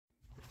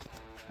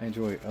I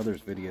enjoy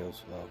others' videos,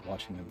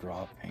 watching them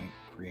draw, paint,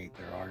 create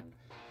their art,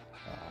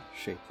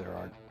 shape their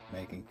art,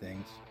 making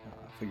things.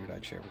 I figured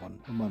I'd share one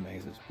of my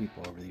mazes.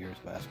 People over the years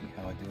have asked me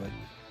how I do it.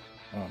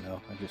 I don't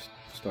know, I just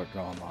start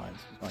drawing lines.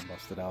 I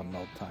busted out an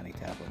old tiny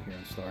tablet here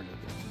and started,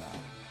 and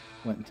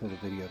went until the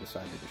video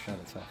decided to shut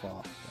itself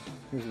off. So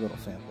here's a little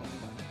sample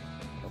anyway.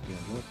 Hope you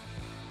enjoy.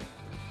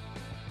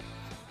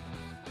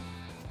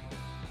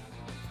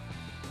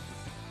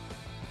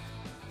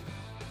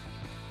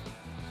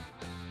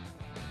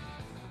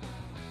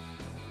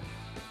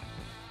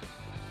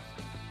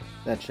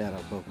 That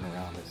shadow poking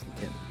around is the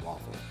kitten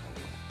Waffle.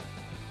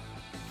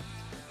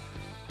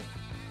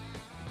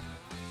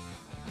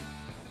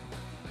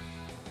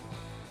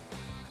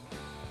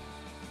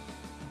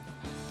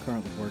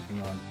 Currently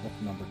working on book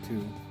number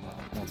 2.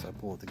 Once I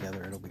pull it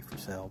together, it'll be for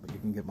sale, but you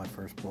can get my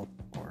first book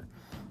or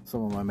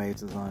some of my made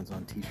designs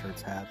on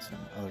t-shirts, hats, and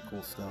other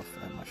cool stuff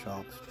at my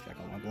shops. Check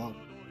out my blog.